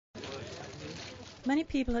Many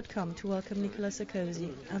people had come to welcome Nicolas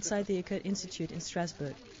Sarkozy outside the IRCAD Institute in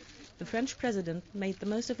Strasbourg. The French president made the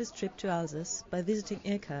most of his trip to Alsace by visiting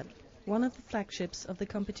IRCAD, one of the flagships of the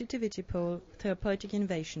Competitivity Pole Therapeutic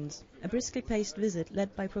Innovations, a briskly paced visit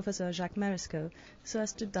led by Professor Jacques Marescaux so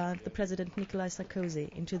as to dive the President Nicolas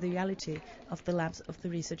Sarkozy into the reality of the labs of the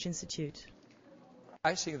Research Institute.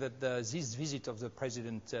 I think that this visit of the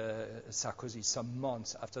President Sarkozy some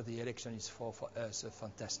months after the election is for us a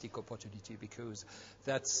fantastic opportunity, because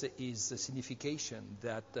that is the signification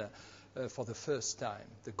that for the first time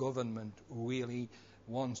the government really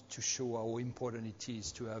wants to show how important it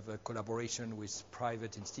is to have a collaboration with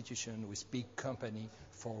private institutions, with big companies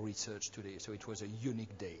for research today. So it was a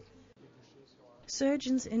unique day.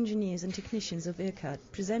 Surgeons, engineers and technicians of IRCAD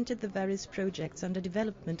presented the various projects under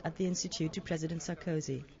development at the Institute to President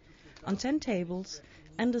Sarkozy. On 10 tables,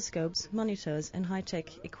 endoscopes, monitors and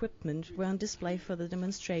high-tech equipment were on display for the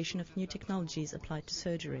demonstration of new technologies applied to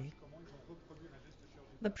surgery.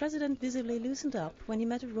 The President visibly loosened up when he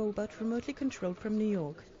met a robot remotely controlled from New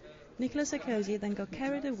York. Nicolas Sarkozy then got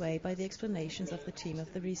carried away by the explanations of the team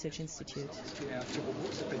of the Research Institute.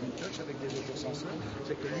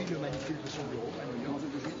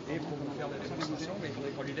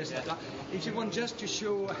 If you want just to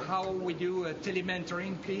show how we do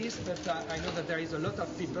telementoring, please, but I know that there is a lot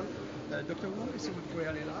of people. Dr. Wu, si vous pouvez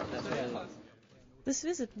aller là. This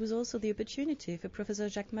visit was also the opportunity for Professor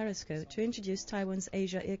Jacques Marescaux to introduce Taiwan's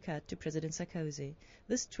ASIA-IRCAD to President Sarkozy.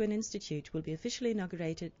 This twin institute will be officially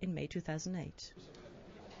inaugurated in May 2008.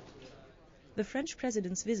 The French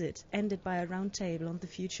President's visit ended by a round table on the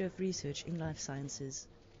future of research in life sciences.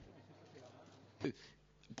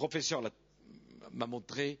 Professor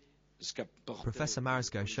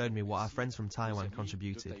Marescaux showed me what our friends from Taiwan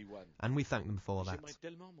contributed, and we thank them for that.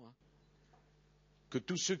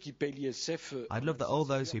 I'd love that all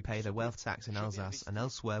those who pay their wealth tax in Alsace and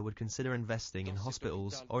elsewhere would consider investing in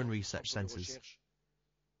hospitals or in research centres.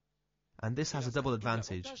 And this has a double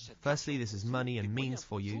advantage. Firstly, this is money and means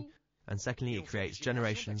for you, and secondly, it creates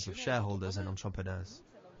generations of shareholders and entrepreneurs.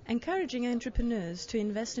 Encouraging entrepreneurs to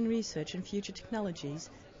invest in research and future technologies,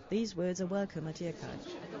 these words are welcome at IRCAD.